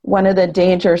one of the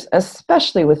dangers,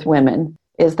 especially with women,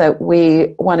 is that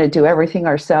we want to do everything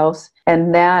ourselves,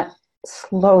 and that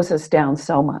slows us down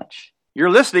so much. You're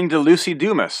listening to Lucy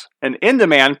Dumas, an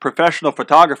in-demand professional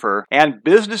photographer and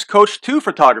business coach to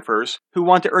photographers who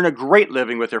want to earn a great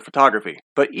living with their photography.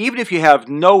 But even if you have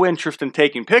no interest in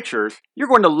taking pictures, you're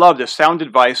going to love the sound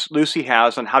advice Lucy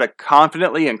has on how to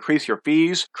confidently increase your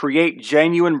fees, create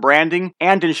genuine branding,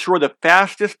 and ensure the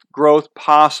fastest growth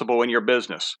possible in your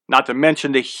business. Not to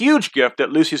mention the huge gift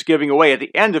that Lucy's giving away at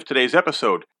the end of today's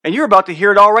episode. And you're about to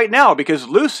hear it all right now because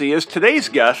Lucy is today's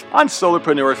guest on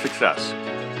Solopreneur Success.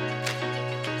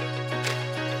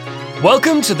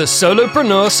 Welcome to the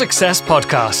Solopreneur Success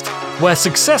Podcast, where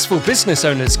successful business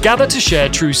owners gather to share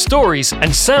true stories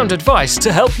and sound advice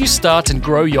to help you start and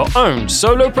grow your own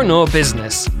solopreneur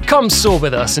business. Come soar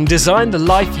with us and design the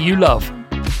life you love.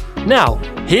 Now,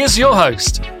 here's your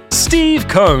host, Steve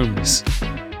Combs.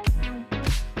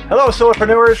 Hello,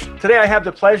 solopreneurs. Today I have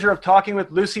the pleasure of talking with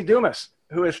Lucy Dumas,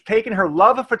 who has taken her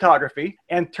love of photography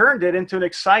and turned it into an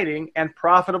exciting and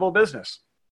profitable business.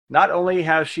 Not only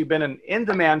has she been an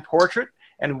in-demand portrait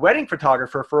and wedding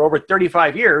photographer for over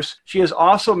 35 years, she has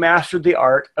also mastered the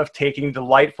art of taking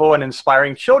delightful and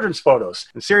inspiring children's photos.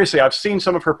 And seriously, I've seen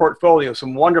some of her portfolio,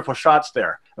 some wonderful shots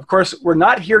there. Of course, we're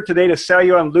not here today to sell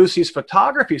you on Lucy's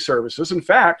photography services. In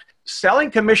fact,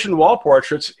 selling commissioned wall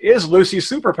portraits is Lucy's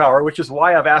superpower, which is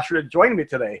why I've asked her to join me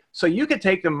today. So you can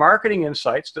take the marketing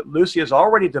insights that Lucy has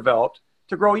already developed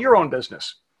to grow your own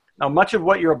business. Now, much of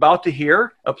what you're about to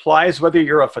hear applies whether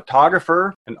you're a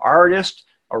photographer, an artist,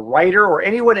 a writer, or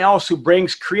anyone else who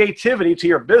brings creativity to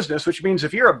your business, which means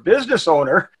if you're a business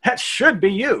owner, that should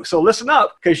be you. So listen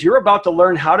up, because you're about to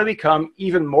learn how to become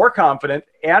even more confident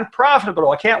and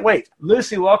profitable. I can't wait.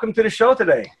 Lucy, welcome to the show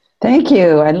today. Thank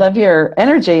you. I love your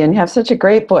energy, and you have such a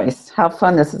great voice. How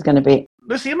fun this is going to be.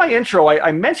 Lucy, in my intro,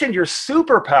 I mentioned your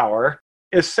superpower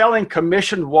is selling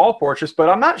commissioned wall portraits, but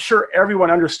I'm not sure everyone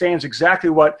understands exactly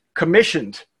what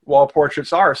commissioned wall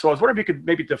portraits are. So I was wondering if you could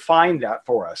maybe define that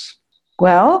for us.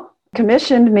 Well,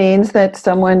 commissioned means that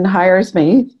someone hires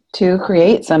me to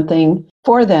create something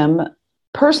for them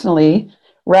personally,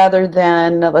 rather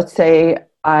than, let's say,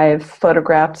 I've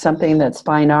photographed something that's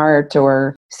fine art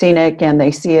or scenic and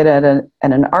they see it at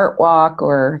an art walk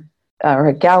or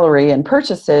a gallery and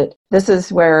purchase it. This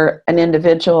is where an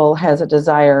individual has a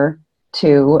desire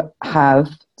to have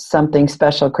something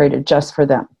special created just for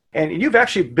them. And you've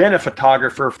actually been a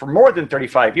photographer for more than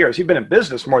 35 years. You've been in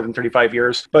business more than 35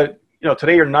 years, but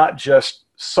today you're not just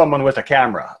someone with a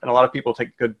camera. And a lot of people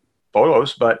take good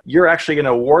photos, but you're actually an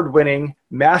award-winning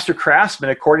master craftsman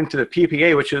according to the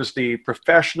PPA, which is the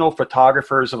Professional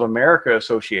Photographers of America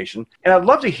Association. And I'd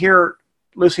love to hear,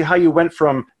 Lucy, how you went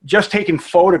from just taking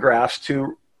photographs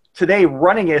to today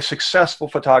running a successful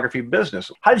photography business.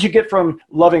 How did you get from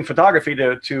loving photography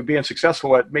to being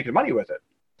successful at making money with it?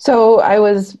 So I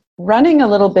was running a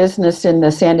little business in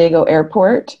the San Diego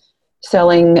airport,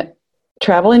 selling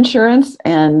travel insurance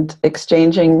and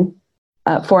exchanging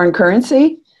foreign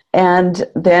currency. And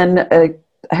then I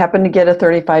happened to get a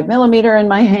 35 millimeter in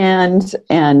my hand,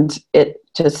 and it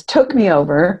just took me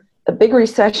over. A big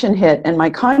recession hit, and my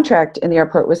contract in the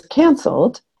airport was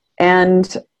canceled.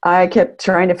 And I kept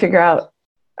trying to figure out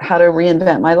how to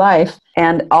reinvent my life.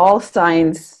 And all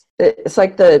signs, it's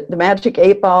like the magic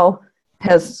 8-ball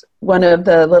has one of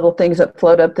the little things that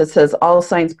float up that says all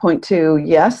signs point to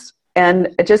yes.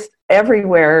 And just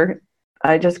everywhere,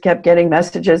 I just kept getting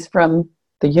messages from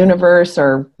the universe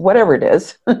or whatever it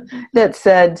is that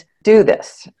said, do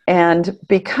this. And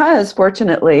because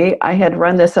fortunately I had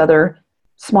run this other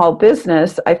small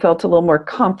business, I felt a little more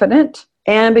confident.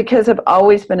 And because I've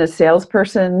always been a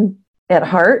salesperson at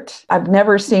heart, I've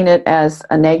never seen it as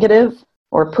a negative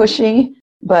or pushy,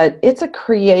 but it's a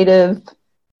creative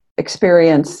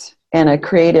experience and a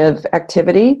creative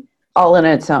activity all in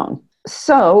its own.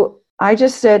 So I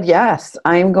just said, yes,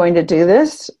 I'm going to do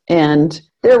this. And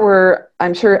there were,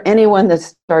 I'm sure anyone that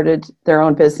started their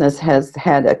own business has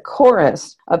had a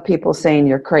chorus of people saying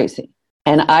you're crazy.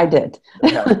 And I did.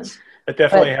 Yeah. It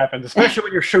definitely happens, especially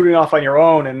when you're shooting off on your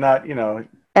own and not,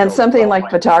 And something like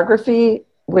photography,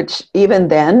 which even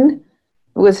then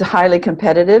was highly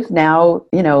competitive. Now,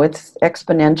 it's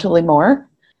exponentially more.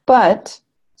 But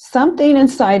something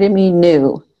inside of me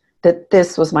knew that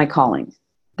this was my calling,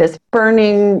 this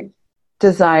burning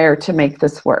desire to make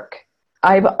this work.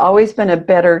 I've always been a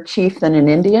better chief than an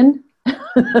Indian.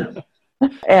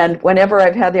 And whenever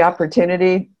I've had the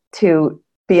opportunity to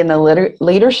be in a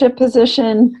leadership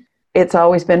position, it's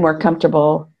always been more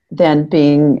comfortable than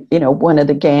being, one of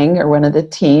the gang or one of the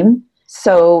team.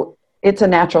 So it's a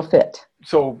natural fit.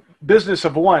 So business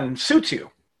of one suits you.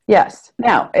 Yes.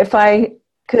 Now, if I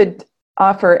could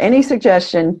offer any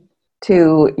suggestion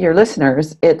to your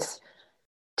listeners, it's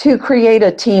to create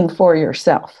a team for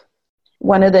yourself.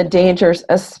 One of the dangers,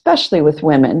 especially with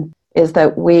women, is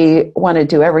that we want to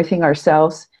do everything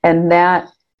ourselves, and that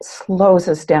slows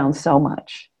us down so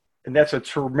much. And that's a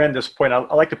tremendous point. I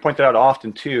like to point that out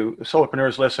often too.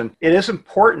 Solopreneurs, listen, it is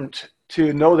important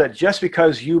to know that just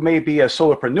because you may be a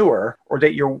solopreneur or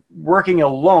that you're working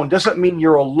alone doesn't mean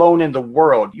you're alone in the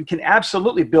world. You can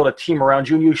absolutely build a team around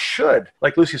you, and you should,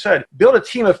 like Lucy said, build a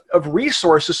team of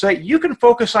resources so that you can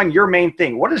focus on your main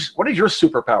thing. What is your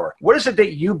superpower? What is it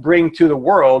that you bring to the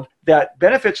world that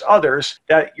benefits others,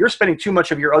 that you're spending too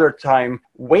much of your other time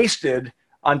wasted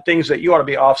on things that you ought to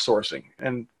be offsourcing?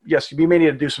 And yes, you may need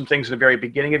to do some things at the very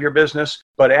beginning of your business,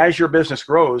 but as your business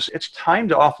grows, it's time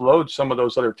to offload some of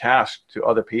those other tasks to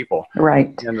other people.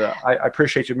 Right. And I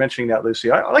appreciate you mentioning that,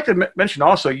 Lucy. I'd like to mention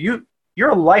also, you're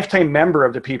a lifetime member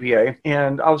of the PPA,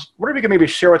 and I was wondering if you could maybe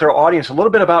share with our audience a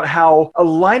little bit about how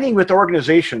aligning with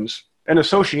organizations and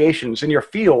associations in your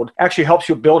field actually helps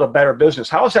you build a better business.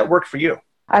 How has that worked for you?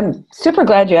 I'm super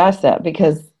glad you asked that,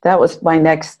 because that was my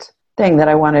next thing that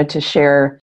I wanted to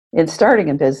share in starting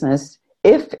a business.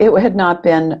 If it had not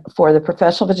been for the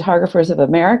Professional Photographers of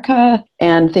America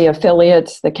and the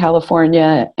affiliates, the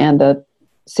California and the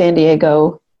San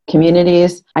Diego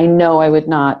communities, I know I would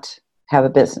not have a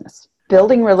business.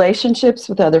 Building relationships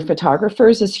with other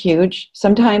photographers is huge.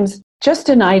 Sometimes just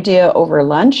an idea over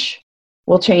lunch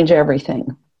will change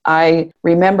everything. I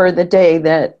remember the day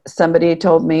that somebody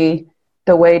told me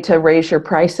the way to raise your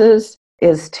prices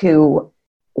is to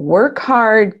work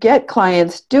hard, get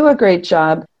clients, do a great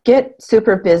job, get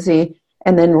super busy,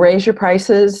 and then raise your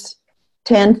prices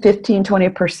 10, 15,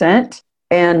 20%.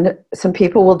 And some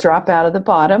people will drop out of the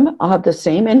bottom. I'll have the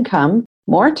same income,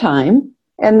 more time,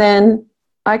 and then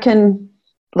I can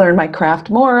learn my craft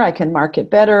more, I can market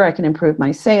better, I can improve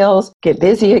my sales, get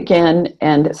busy again.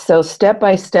 And so step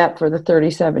by step for the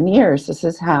 37 years, this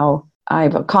is how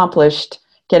I've accomplished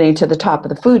getting to the top of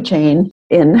the food chain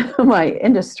in my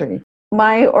industry.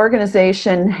 My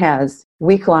organization has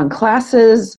week-long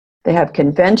classes. They have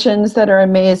conventions that are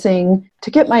amazing. To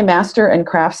get my master and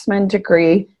craftsman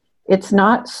degree, it's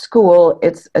not school,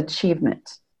 it's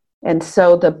achievement. And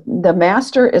so the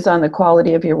master is on the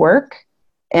quality of your work.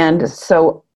 And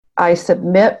so I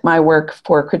submit my work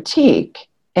for critique.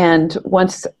 And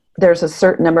once there's a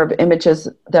certain number of images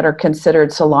that are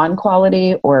considered salon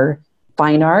quality or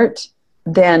fine art,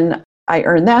 then I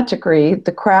earn that degree.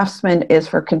 The craftsman is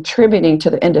for contributing to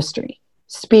the industry,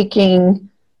 speaking,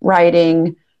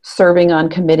 writing, serving on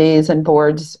committees and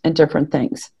boards and different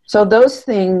things. So those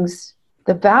things,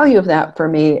 the value of that for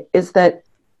me is that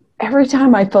every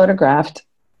time I photographed,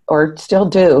 or still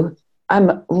do,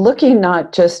 I'm looking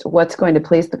not just what's going to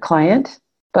please the client,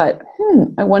 but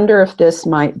I wonder if this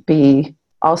might be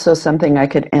also something I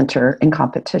could enter in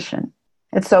competition.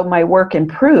 And so my work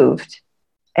improved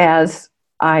as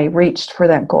I reached for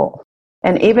that goal.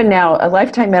 And even now, a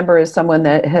lifetime member is someone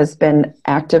that has been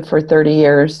active for 30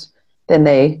 years. Then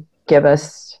they give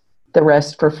us the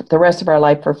rest of our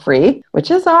life for free,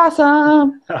 which is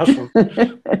awesome. Awesome.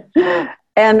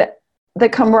 And the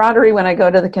camaraderie when I go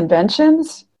to the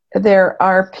conventions, there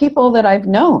are people that I've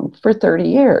known for 30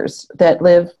 years that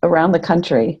live around the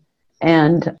country.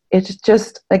 And it's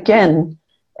just, again,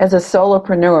 as a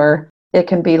solopreneur, it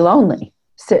can be lonely,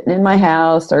 sitting in my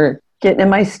house or getting in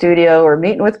my studio or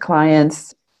meeting with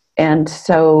clients. And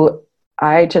so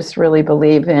I just really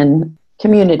believe in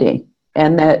community,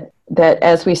 and that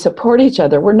as we support each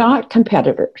other, we're not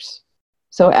competitors.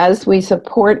 So as we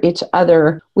support each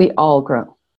other, we all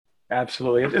grow.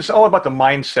 Absolutely. It's all about the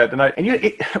mindset.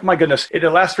 My goodness, in the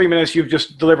last 3 minutes, you've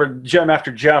just delivered gem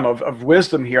after gem of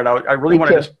wisdom here. And I really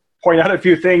want to just point out a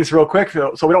few things real quick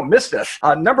so we don't miss this.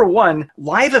 Number one,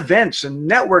 live events and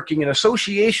networking and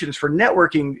associations for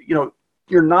networking,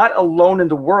 you're not alone in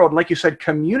the world. And like you said,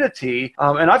 community.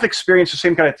 And I've experienced the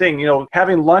same kind of thing,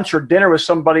 having lunch or dinner with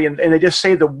somebody and they just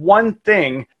say the one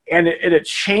thing and it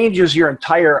changes your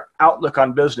entire outlook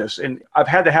on business. And I've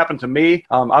had that happen to me.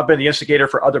 I've been the instigator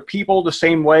for other people the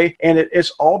same way. And it's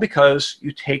all because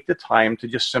you take the time to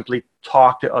just simply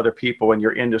talk to other people in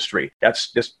your industry.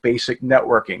 That's just basic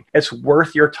networking. It's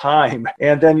worth your time.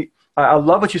 And then I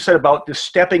love what you said about the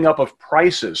stepping up of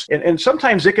prices. And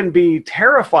sometimes it can be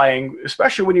terrifying,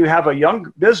 especially when you have a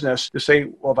young business, to say,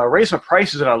 well, if I raise my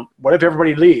prices, what if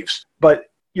everybody leaves? But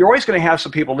you're always going to have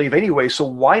some people leave anyway. So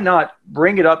why not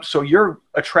bring it up so you're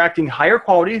attracting higher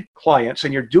quality clients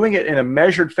and you're doing it in a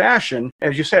measured fashion,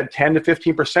 as you said, 10 to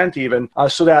 15% even,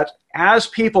 so that as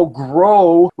people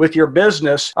grow with your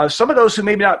business, some of those who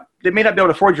may not be able to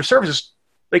afford your services,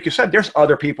 like you said, there's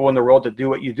other people in the world that do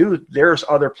what you do. There's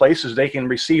other places they can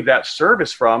receive that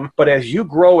service from. But as you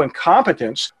grow in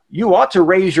competence, you ought to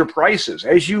raise your prices.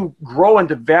 As you grow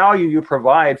into value you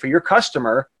provide for your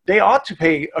customer, they ought to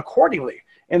pay accordingly.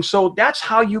 And so that's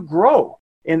how you grow.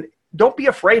 And don't be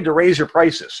afraid to raise your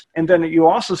prices. And then you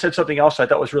also said something else I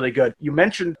thought was really good. You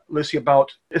mentioned, Lucy,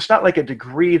 about it's not like a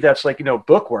degree that's like,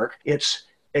 book work. It's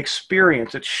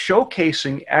experience. It's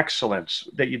showcasing excellence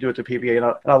that you do at the PBA.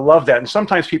 And I love that. And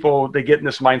sometimes people, they get in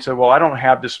this mindset, well, I don't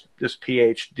have this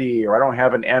PhD, or I don't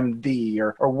have an MD,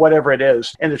 or whatever it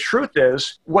is. And the truth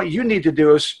is, what you need to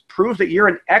do is prove that you're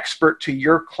an expert to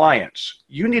your clients.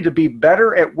 You need to be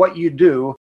better at what you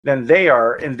do than they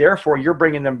are, and therefore you're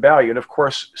bringing them value. And of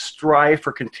course, strive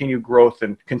for continued growth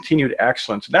and continued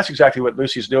excellence. And that's exactly what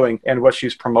Lucy's doing and what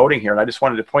she's promoting here. And I just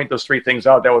wanted to point those three things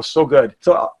out. That was so good.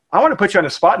 So I want to put you on the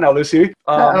spot now, Lucy.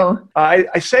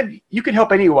 I said you can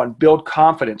help anyone build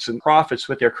confidence and profits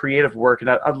with their creative work. And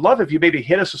I'd love if you maybe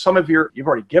hit us with some of you've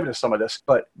already given us some of this,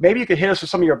 but maybe you could hit us with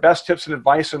some of your best tips and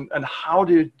advice on how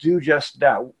to do just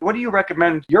that. What do you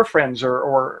recommend your friends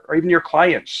or even your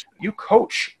clients? You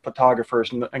coach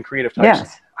photographers and creative types.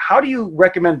 Yes. How do you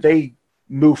recommend they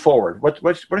move forward? What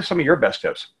are some of your best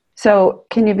tips? So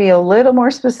can you be a little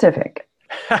more specific?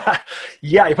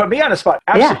 Yeah, you put me on the spot.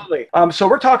 Absolutely. Yeah. So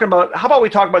we're talking about, how about we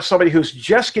talk about somebody who's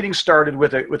just getting started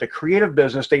with a creative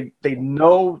business. They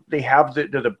know they have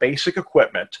the basic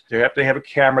equipment. They have a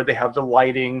camera, they have the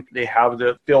lighting, they have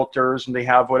the filters, and they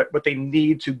have what they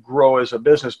need to grow as a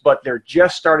business, but they're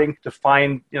just starting to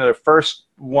find, their first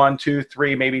 1, 2,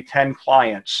 3, maybe 10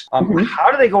 clients.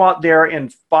 How do they go out there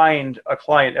and find a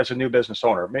client as a new business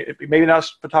owner? Maybe not a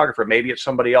photographer, maybe it's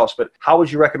somebody else, but how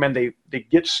would you recommend they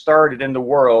get started in the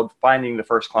world finding the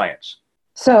first clients?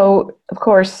 So, of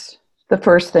course, the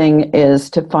first thing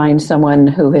is to find someone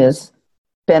who has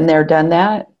been there, done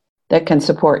that can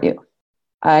support you.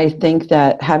 I think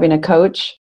that having a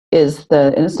coach and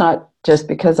it's not just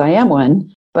because I am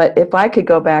one, but if I could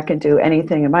go back and do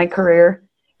anything in my career,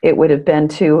 it would have been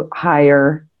to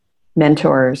hire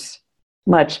mentors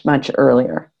much, much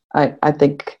earlier. I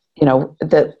think,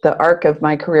 the arc of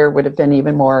my career would have been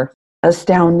even more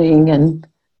astounding and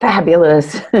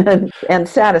fabulous and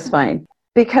satisfying.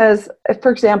 Because,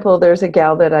 for example, there's a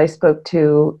gal that I spoke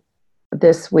to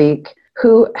this week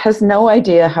who has no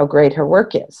idea how great her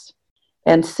work is.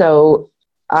 And so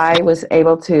I was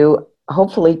able to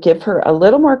hopefully give her a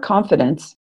little more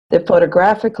confidence that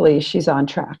photographically she's on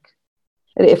track.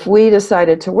 If we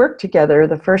decided to work together,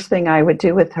 the first thing I would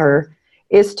do with her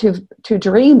is to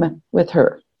dream with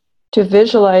her, to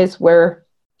visualize where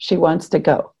she wants to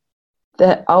go.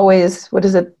 That always, what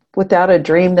is it? Without a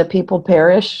dream, the people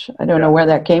perish. I don't know where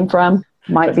that came from.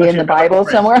 Might be in the Bible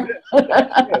somewhere.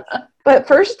 But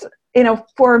first,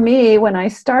 for me, when I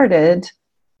started,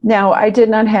 now I did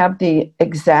not have the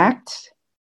exact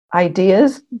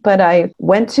ideas, but I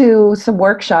went to some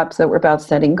workshops that were about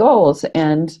setting goals,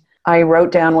 and I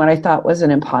wrote down what I thought was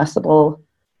an impossible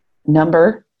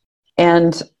number.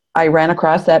 And I ran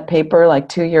across that paper like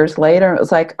 2 years later. It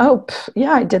was like,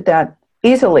 yeah, I did that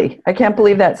easily. I can't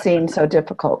believe that seemed so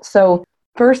difficult. So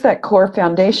first, that core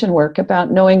foundation work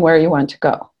about knowing where you want to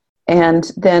go.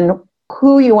 And then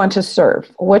who you want to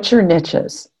serve. What your niche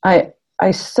is. I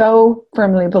so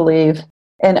firmly believe.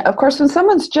 And of course, when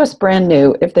someone's just brand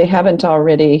new, if they haven't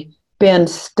already been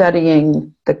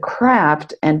studying the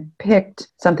craft and picked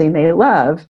something they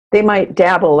love, they might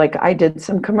dabble. Like I did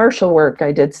some commercial work,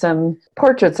 I did some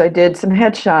portraits, I did some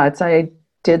headshots, I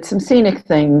did some scenic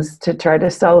things to try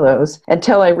to sell those,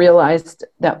 until I realized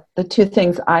that the two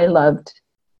things I loved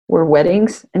were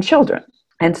weddings and children.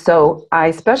 And so I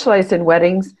specialized in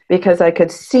weddings because I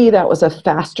could see that was a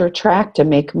faster track to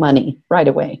make money right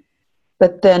away.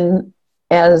 But then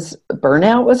as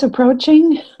burnout was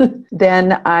approaching,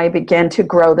 then I began to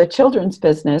grow the children's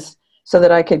business so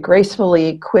that I could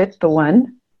gracefully quit the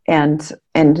one and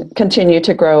continue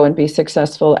to grow and be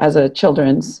successful as a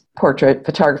children's portrait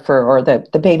photographer, or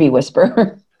the baby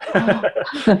whisperer.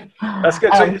 That's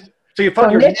good. So you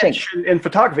found your niche in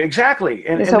photography. Exactly.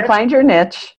 And find your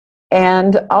niche,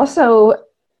 and also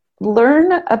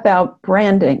learn about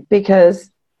branding,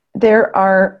 because there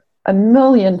are a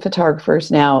million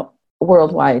photographers now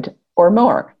worldwide or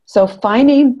more. So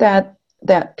finding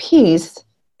that piece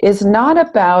is not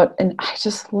about, and I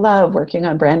just love working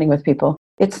on branding with people.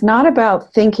 It's not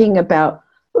about thinking about,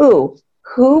 who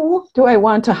do I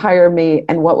want to hire me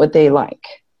and what would they like?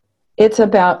 It's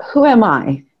about, who am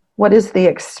I? What is the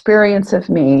experience of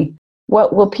me?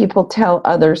 What will people tell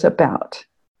others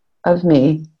of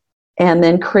me? And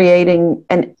then creating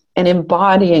and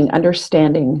embodying,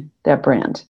 understanding that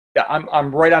brand. Yeah,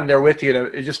 I'm right on there with you.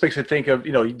 It just makes me think of, the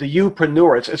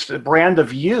youpreneur. It's the brand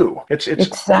of you. It's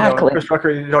Exactly. Chris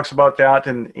Rucker, he talks about that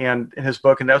and in his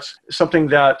book, and that's something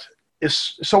that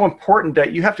is so important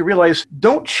that you have to realize,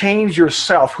 don't change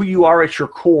yourself, who you are at your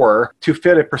core, to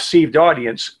fit a perceived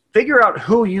audience. Figure out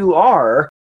who you are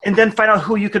and then find out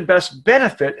who you can best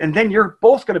benefit, and then you're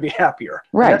both going to be happier.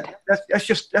 Right.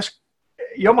 That's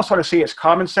you almost want to say it's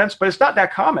common sense, but it's not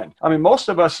that common. I mean, most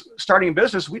of us starting a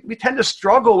business, we tend to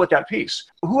struggle with that piece.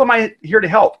 Who am I here to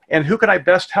help? And who can I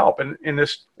best help? And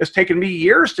it's taken me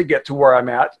years to get to where I'm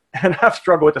at. And I've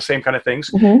struggled with the same kind of things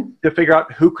to figure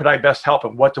out who could I best help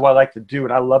and what do I like to do.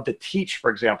 And I love to teach, for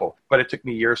example, but it took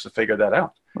me years to figure that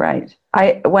out. Right.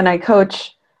 When I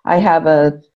coach, I have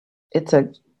it's a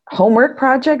homework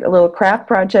project, a little craft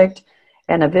project,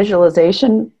 and a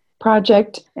visualization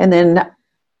project. And then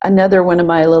another one of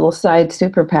my little side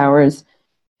superpowers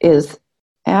is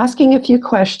asking a few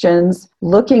questions,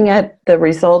 looking at the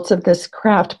results of this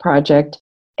craft project,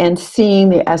 and seeing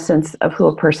the essence of who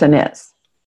a person is.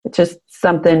 It's just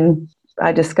something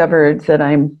I discovered that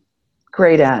I'm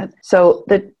great at. So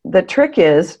the trick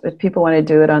is, if people want to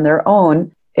do it on their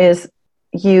own, is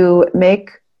you make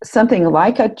something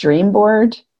like a dream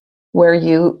board where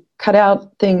you cut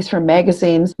out things from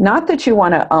magazines, not that you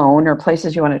want to own or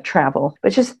places you want to travel,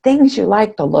 but just things you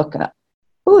like the look of.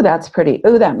 Ooh, that's pretty.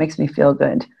 Ooh, that makes me feel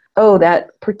good. Oh,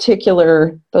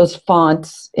 those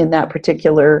fonts in that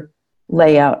particular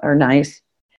layout are nice.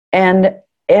 And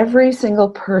every single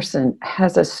person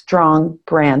has a strong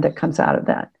brand that comes out of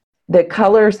that. The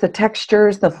colors, the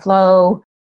textures, the flow,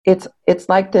 it's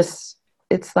like this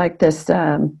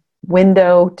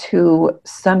window to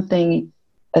something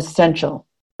essential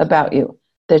about you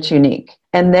that's unique.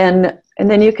 And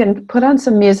then you can put on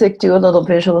some music, do a little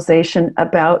visualization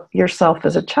about yourself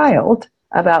as a child,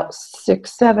 about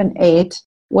 6, 7, 8,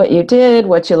 what you did,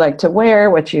 what you like to wear,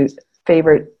 what you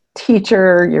favorite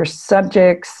teacher, your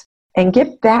subjects, and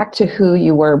get back to who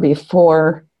you were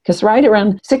before. Because right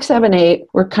around 6, 7, 8,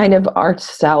 we're kind of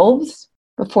ourselves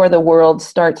before the world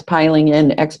starts piling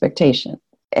in expectation.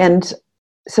 And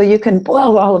so you can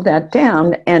boil all of that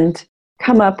down and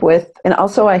come up with, and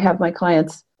also I have my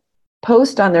clients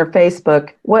post on their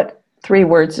Facebook, what 3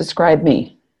 words describe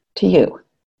me to you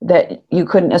that you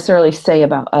couldn't necessarily say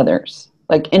about others.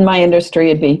 Like in my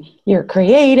industry, it'd be, you're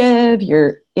creative,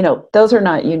 those are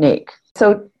not unique.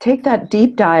 So take that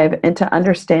deep dive into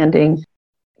understanding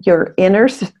your inner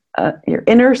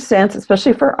sense,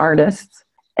 especially for artists,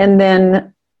 and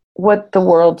then what the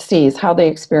world sees, how they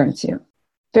experience you.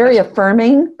 Very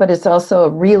affirming, but it's also a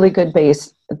really good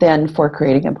base then for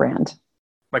creating a brand.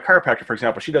 My chiropractor, for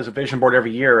example, she does a vision board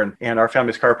every year, and our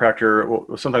family's chiropractor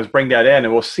will sometimes bring that in,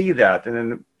 and we'll see that. And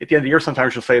then at the end of the year,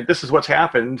 sometimes she'll say, this is what's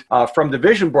happened from the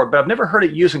vision board, but I've never heard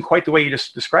it used in quite the way you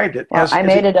just described it. Well, I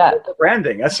made it up.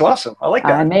 Branding. That's awesome. I like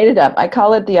that. I made it up. I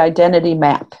call it the identity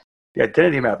map. The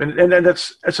identity map. And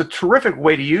that's a terrific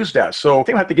way to use that. So I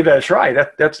think I have to give that a try.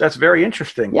 That's very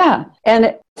interesting. Yeah.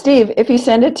 And Steve, if you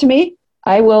send it to me,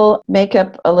 I will make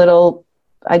up a little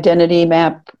identity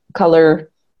map color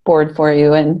board for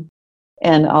you, and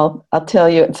I'll tell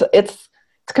you it's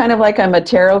kind of like I'm a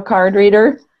tarot card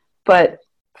reader, but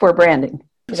for branding.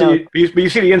 So you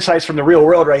see the insights from the real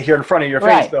world right here in front of your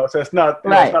face, though. So it's not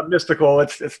it's not mystical.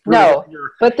 It's really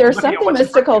but there's something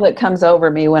mystical that comes over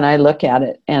me when I look at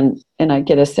it and I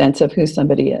get a sense of who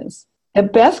somebody is. The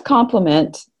best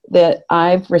compliment that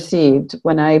I've received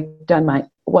when I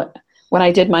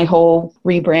did my whole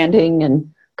rebranding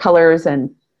and colors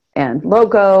and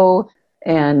logo,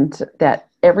 and that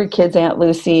every kid's Aunt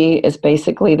Lucy is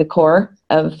basically the core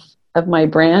of my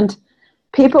brand.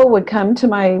 People would come to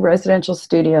my residential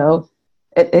studio,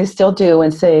 they still do,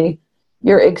 and say,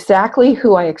 you're exactly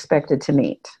who I expected to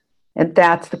meet. And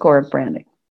that's the core of branding.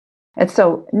 And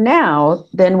so now,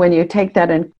 then when you take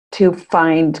that in to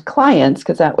find clients,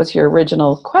 because that was your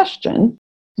original question,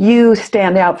 you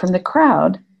stand out from the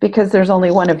crowd because there's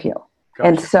only one of you. Gotcha.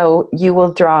 And so you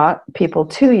will draw people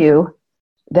to you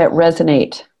that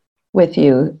resonate with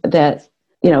you, that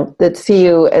see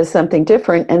you as something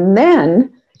different. And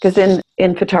then, because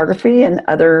in photography and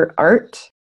other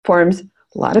art forms,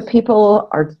 a lot of people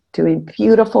are doing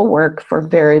beautiful work for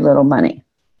very little money.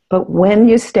 But when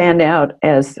you stand out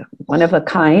as one of a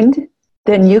kind,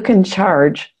 then you can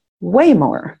charge way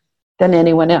more than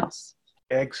anyone else.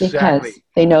 Exactly. Because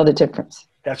they know the difference.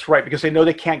 That's right, because they know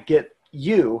they can't get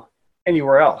you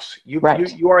anywhere else. You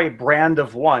are a brand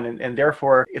of one, and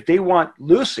therefore, if they want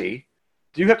Lucy,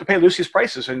 you have to pay Lucy's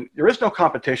prices, and there is no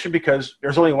competition because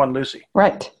there's only one Lucy.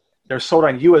 Right. They're sold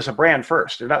on you as a brand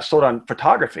first. They're not sold on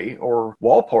photography or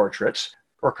wall portraits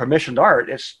or commissioned art.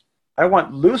 I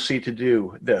want Lucy to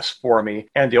do this for me.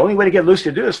 And the only way to get Lucy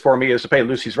to do this for me is to pay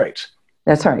Lucy's rates.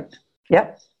 That's right.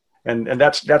 Yep. And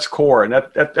that's core. And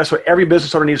that's what every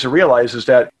business owner needs to realize, is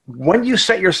that when you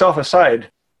set yourself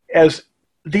aside as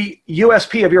the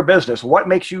USP of your business, what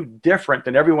makes you different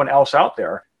than everyone else out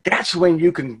there, that's when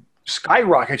you can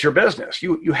skyrocket your business.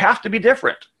 You have to be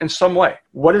different in some way.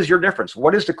 What is your difference?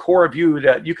 What is the core of you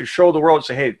that you can show the world and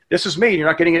say, hey, this is me. You're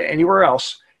not getting it anywhere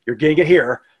else. You're getting it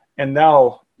here. And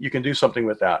now you can do something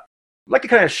with that. I'd like to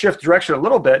kind of shift direction a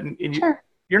little bit. Sure.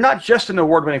 You're not just an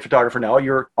award-winning photographer now.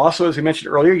 You're also, as you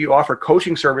mentioned earlier, you offer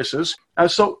coaching services.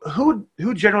 So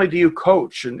who generally do you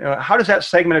coach? And how does that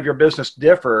segment of your business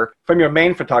differ from your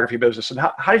main photography business? And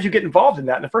how did you get involved in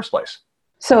that in the first place?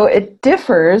 So it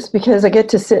differs because I get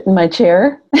to sit in my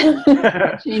chair,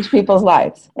 change people's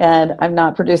lives, and I'm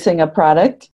not producing a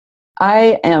product.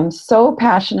 I am so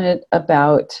passionate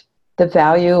about the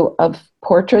value of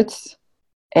portraits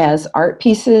as art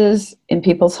pieces in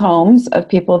people's homes of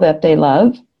people that they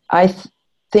love. I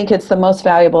think it's the most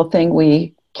valuable thing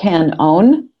we can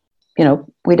own. You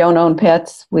know, we don't own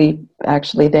pets.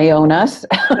 They own us.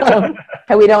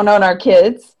 And we don't own our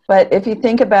kids. But if you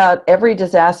think about every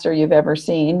disaster you've ever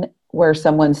seen where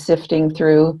someone's sifting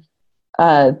through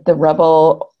the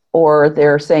rubble, or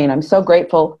they're saying, I'm so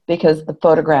grateful because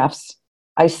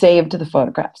I saved the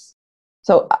photographs.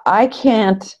 So I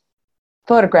can't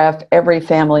photograph every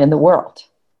family in the world.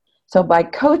 So by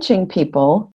coaching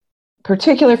people,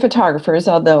 particular photographers,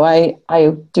 although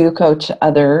I do coach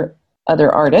other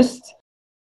artists,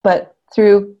 but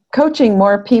through coaching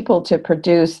more people to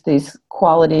produce these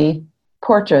quality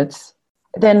portraits,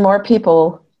 then more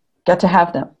people get to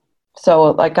have them.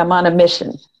 So like I'm on a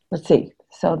mission. Let's see.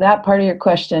 So that part of your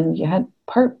question, you had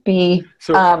part B.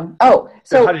 So how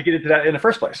did you get into that in the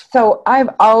first place? So I've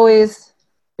always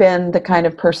been the kind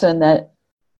of person that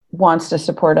wants to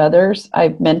support others.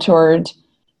 I've mentored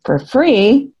for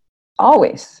free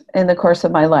always in the course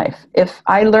of my life. If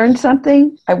I learned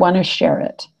something, I want to share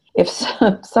it. If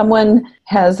someone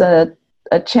has a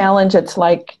challenge, it's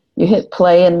like you hit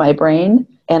play in my brain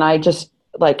and I just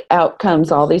like out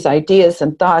comes all these ideas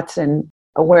and thoughts and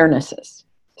awarenesses.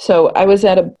 So I was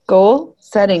at a goal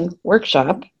setting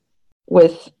workshop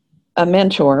with a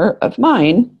mentor of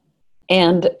mine,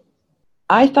 and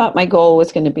I thought my goal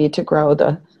was going to be to grow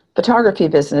the photography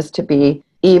business to be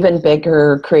even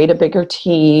bigger, create a bigger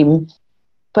team,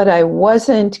 but I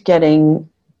wasn't getting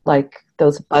like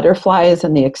those butterflies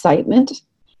and the excitement.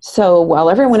 So while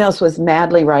everyone else was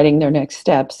madly writing their next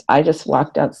steps, I just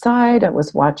walked outside. I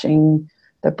was watching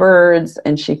the birds,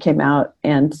 and she came out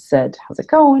and said, how's it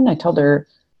going? I told her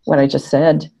what I just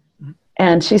said.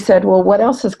 And she said, well, what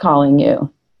else is calling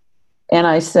you? And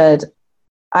I said,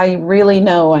 I really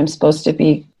know I'm supposed to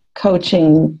be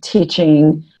coaching,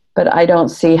 teaching, but I don't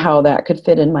see how that could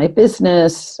fit in my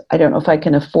business. I don't know if I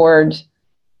can afford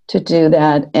to do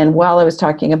that. And while I was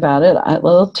talking about it,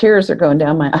 little tears are going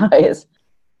down my eyes.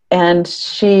 And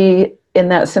she, in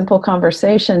that simple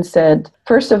conversation, said,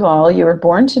 first of all, you were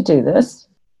born to do this.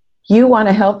 You want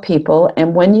to help people.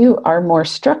 And when you are more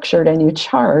structured and you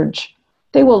charge,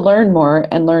 they will learn more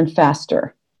and learn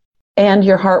faster. And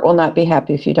your heart will not be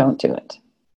happy if you don't do it.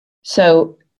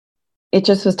 So it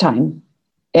just was time.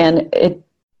 And it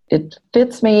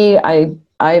fits me.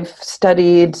 I've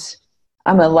studied,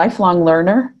 I'm a lifelong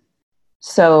learner.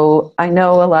 So I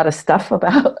know a lot of stuff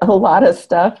about a lot of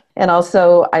stuff. And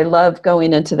also I love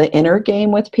going into the inner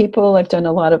game with people. I've done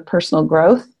a lot of personal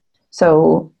growth.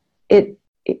 So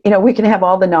we can have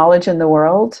all the knowledge in the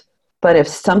world, but if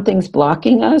something's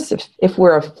blocking us, if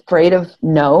we're afraid of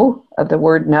the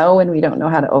word no, and we don't know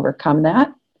how to overcome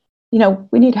that,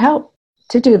 we need help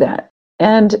to do that.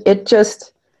 And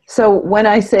so when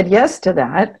I said yes to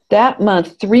that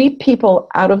month, 3 people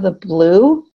out of the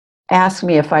blue asked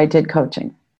me if I did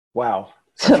coaching. Wow.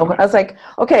 So I was like,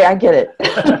 okay, I get it.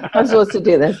 I'm supposed to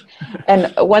do this.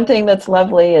 And one thing that's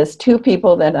lovely is 2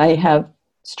 people that I have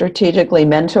strategically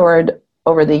mentored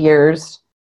over the years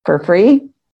for free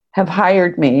have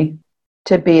hired me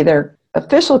to be their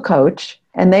official coach,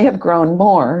 and they have grown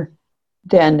more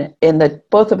than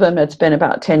both of them. It's been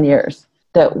about 10 years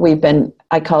that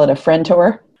I call it a friend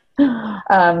tour.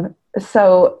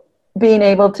 So being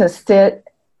able to sit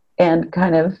and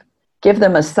kind of give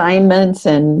them assignments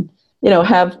and,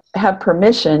 have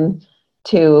permission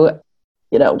to,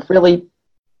 really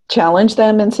challenge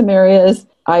them in some areas.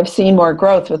 I've seen more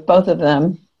growth with both of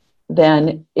them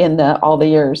than in all the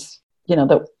years,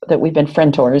 that we've been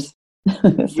friend tours.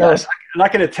 Yes, and I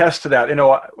can attest to that.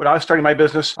 When I was starting my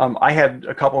business, I had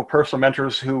a couple of personal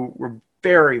mentors who were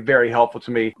very, very helpful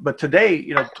to me. But today,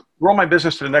 to grow my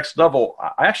business to the next level,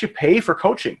 I actually pay for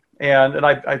coaching. And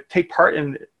I take part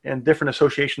in different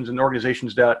associations and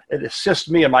organizations that assist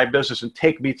me in my business and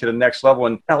take me to the next level.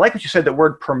 And I like what you said, the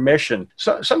word permission.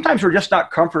 So sometimes we're just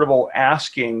not comfortable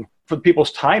asking for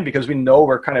people's time because we know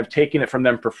we're kind of taking it from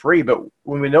them for free. But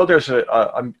when we know there's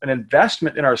an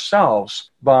investment in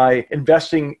ourselves by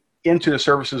investing into the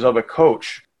services of a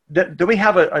coach, do we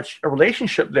have a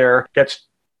relationship there that's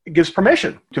gives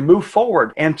permission to move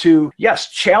forward and to,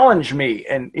 yes, challenge me.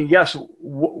 And yes,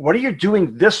 what are you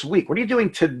doing this week? What are you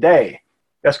doing today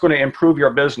that's going to improve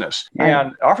your business? Right.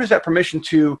 And offers that permission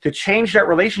to change that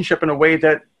relationship in a way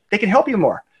that they can help you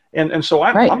more. And so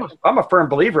I'm a firm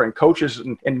believer in coaches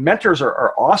and mentors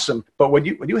are awesome. But when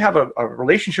you have a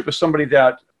relationship with somebody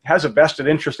that has a vested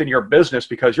interest in your business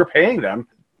because you're paying them,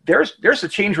 there's a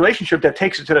change relationship that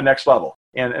takes it to the next level.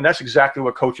 And that's exactly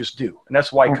what coaches do. And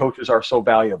that's why coaches are so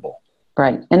valuable.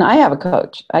 Right. And I have a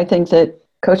coach. I think that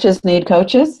coaches need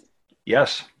coaches.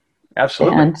 Yes,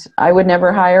 absolutely. And I would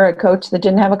never hire a coach that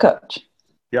didn't have a coach.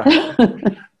 Yeah.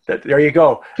 There you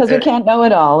go. Because we can't know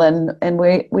it all. And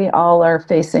we all are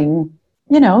facing,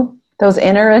 those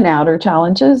inner and outer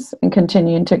challenges and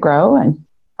continuing to grow. And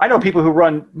I know people who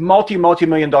run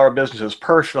multi-million dollar businesses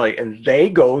personally, and they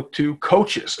go to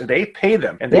coaches and they pay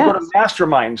them, and they go to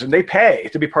masterminds and they pay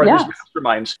to be part of these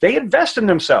masterminds. They invest in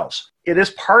themselves. It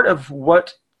is part of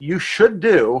what you should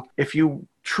do if you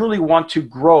truly want to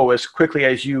grow as quickly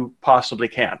as you possibly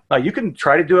can. Now, you can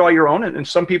try to do it all your own, and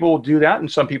some people will do that,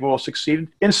 and some people will succeed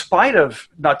in spite of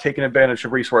not taking advantage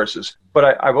of resources.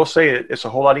 But I will say it's a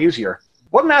whole lot easier.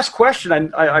 One last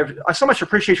question. I so much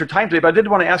appreciate your time today, but I did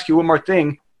want to ask you one more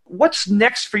thing. What's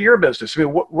next for your business? I mean,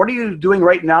 what are you doing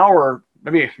right now? Or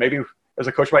maybe as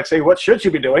a coach might say, what should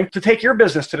you be doing to take your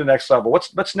business to the next level?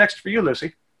 What's next for you,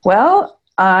 Lucy? Well,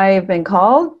 I've been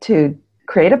called to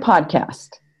create a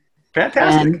podcast.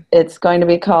 Fantastic. And it's going to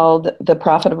be called The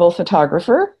Profitable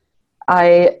Photographer.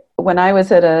 When I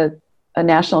was at a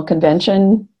national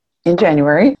convention in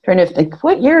January, trying to think,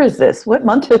 what year is this? What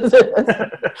month is this?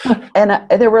 And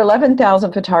there were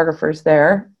 11,000 photographers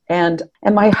there. And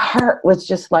my heart was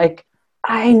just like,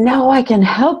 I know I can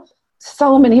help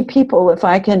so many people if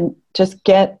I can just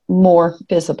get more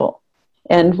visible.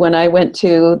 And when I went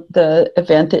to the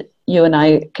event that you and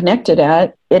I connected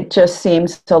at, it just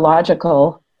seems so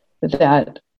logical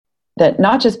that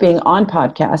not just being on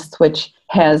podcasts, which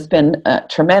has been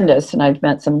tremendous, and I've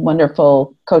met some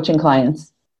wonderful coaching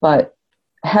clients, but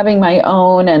having my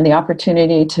own and the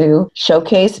opportunity to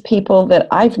showcase people that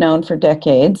I've known for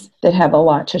decades that have a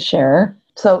lot to share.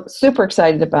 So super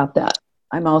excited about that.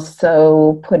 I'm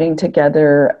also putting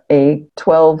together a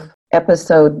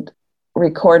 12-episode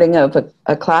recording of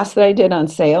a class that I did on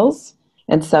sales.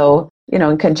 And so,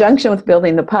 in conjunction with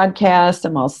building the podcast,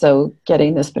 I'm also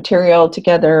getting this material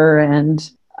together. And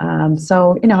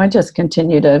so, I just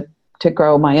continue to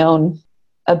grow my own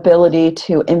ability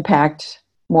to impact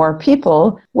more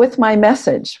people with my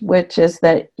message, which is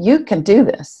that you can do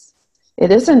this.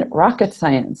 It isn't rocket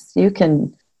science. You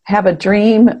can have a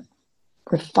dream,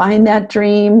 refine that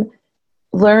dream,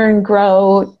 learn,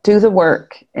 grow, do the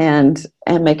work, and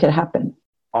make it happen.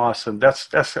 Awesome. That's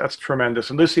tremendous.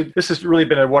 And Lucy, this has really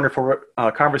been a wonderful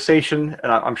conversation,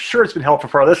 and I'm sure it's been helpful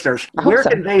for our listeners. Where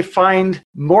can they find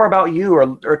more about you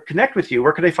or connect with you?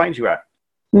 Where can they find you at?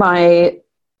 My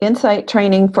Insight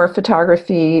Training for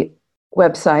Photography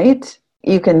website.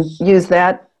 You can use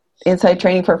that,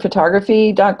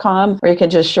 insighttrainingforphotography.com, or you can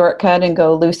just shortcut and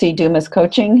go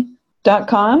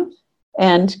lucydumascoaching.com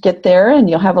and get there, and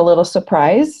you'll have a little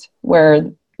surprise where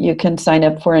you can sign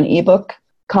up for an ebook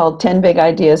called 10 Big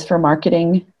Ideas for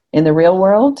Marketing in the Real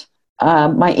World.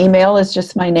 My email is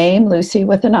just my name, Lucy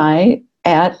with an I,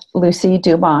 at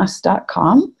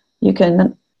lucydumas.com. You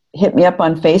can hit me up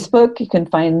on Facebook. You can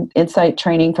find Insight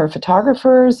Training for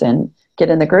Photographers and get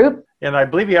in the group. And I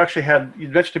believe you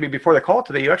mentioned to me before the call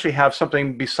today, you actually have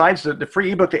something besides the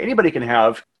free ebook that anybody can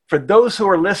have. For those who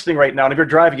are listening right now, and if you're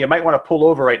driving, you might want to pull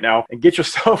over right now and get your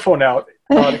cell phone out.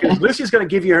 Because Lucy's going to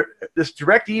give you this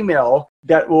direct email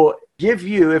that will give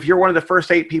you, if you're one of the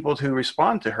first 8 people to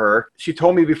respond to her. She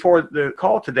told me before the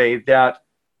call today that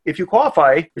if you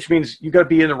qualify, which means you got to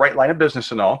be in the right line of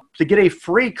business and all, to get a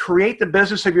free Create the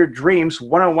Business of Your Dreams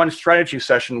one-on-one strategy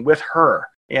session with her.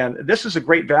 And this is a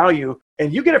great value,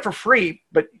 and you get it for free,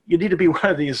 but you need to be one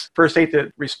of these first 8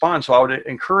 that respond. So I would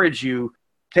encourage you,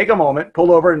 take a moment,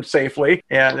 pull over and safely.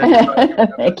 And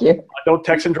thank you. Don't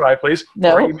text and drive, please.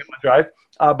 No. Or email and drive.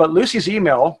 But Lucy's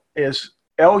email is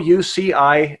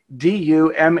LUCIDUMAS.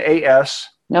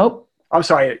 Nope. I'm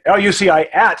sorry, LUCI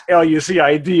at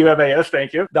LUCIDUMAS,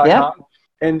 thank you, .com.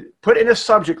 And put in a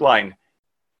subject line,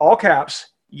 all caps,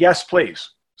 yes,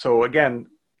 please. So again,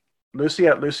 Lucy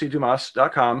at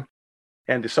lucydumas.com.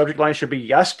 And the subject line should be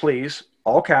yes, please,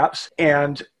 all caps.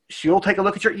 And she'll take a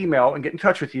look at your email and get in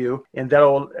touch with you. And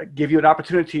that'll give you an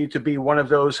opportunity to be one of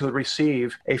those who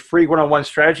receive a free one-on-one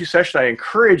strategy session. I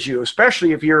encourage you,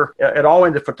 especially if you're at all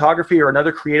into photography or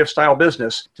another creative style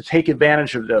business, to take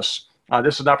advantage of this.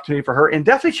 This is an opportunity for her. And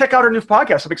definitely check out her new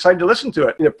podcast. I'm excited to listen to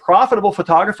it. The Profitable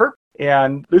Photographer.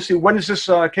 And Lucy, when is this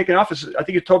kicking off? I think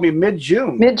you told me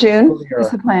mid-June. Mid-June is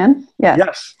the plan. Yeah.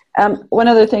 Yes. One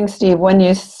other thing, Steve, when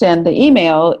you send the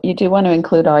email, you do want to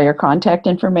include all your contact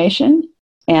information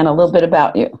and a little bit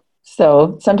about you.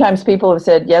 So sometimes people have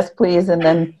said, yes, please, and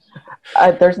then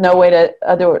there's no way to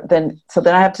then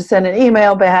I have to send an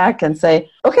email back and say,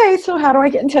 okay, so how do I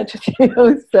get in touch with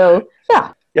you? So,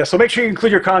 yeah. Yeah, so make sure you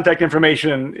include your contact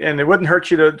information, and it wouldn't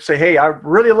hurt you to say, hey, I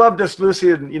really love this,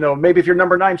 Lucy, and maybe if you're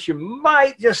number 9, she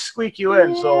might just squeak you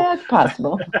in. Yeah, so it's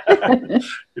possible.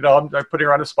 I'm putting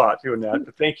her on the spot doing that.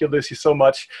 But thank you, Lucy, so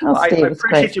much. Oh, Steve, I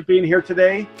appreciate you being here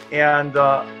today, and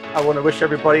I want to wish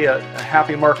everybody a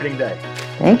happy marketing day.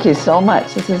 Thank you so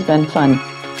much. This has been fun.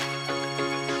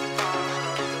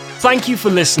 Thank you for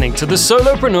listening to the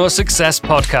Solopreneur Success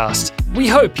Podcast. We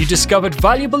hope you discovered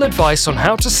valuable advice on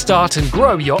how to start and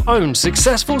grow your own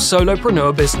successful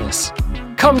solopreneur business.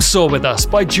 Come soar with us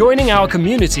by joining our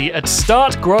community at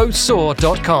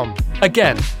startgrowsoar.com.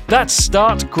 Again, that's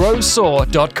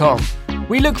startgrowsoar.com.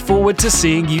 We look forward to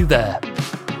seeing you there.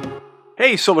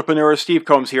 Hey, Solopreneur, Steve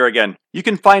Combs here again. You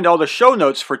can find all the show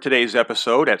notes for today's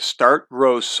episode at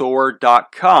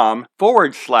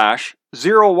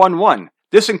startgrowsoar.com/011.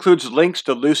 This includes links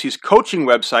to Lucy's coaching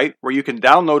website, where you can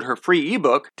download her free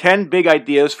ebook, 10 Big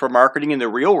Ideas for Marketing in the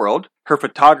Real World, her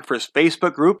photographer's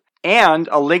Facebook group, and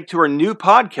a link to her new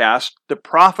podcast, The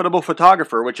Profitable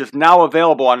Photographer, which is now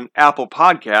available on Apple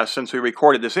Podcasts since we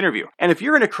recorded this interview. And if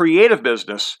you're in a creative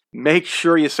business, make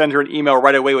sure you send her an email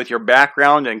right away with your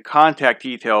background and contact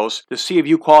details to see if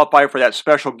you qualify for that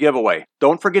special giveaway.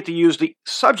 Don't forget to use the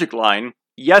subject line,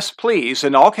 yes please,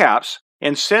 in all caps,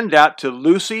 and send that to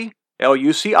Lucy,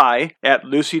 Luci, at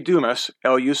lucydumas,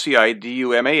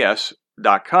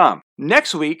 lucidumas.com.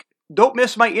 Next week, don't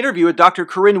miss my interview with Dr.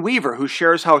 Corinne Weaver, who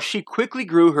shares how she quickly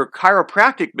grew her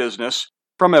chiropractic business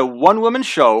from a one-woman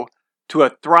show to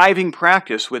a thriving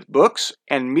practice with books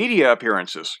and media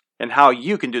appearances, and how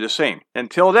you can do the same.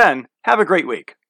 Until then, have a great week.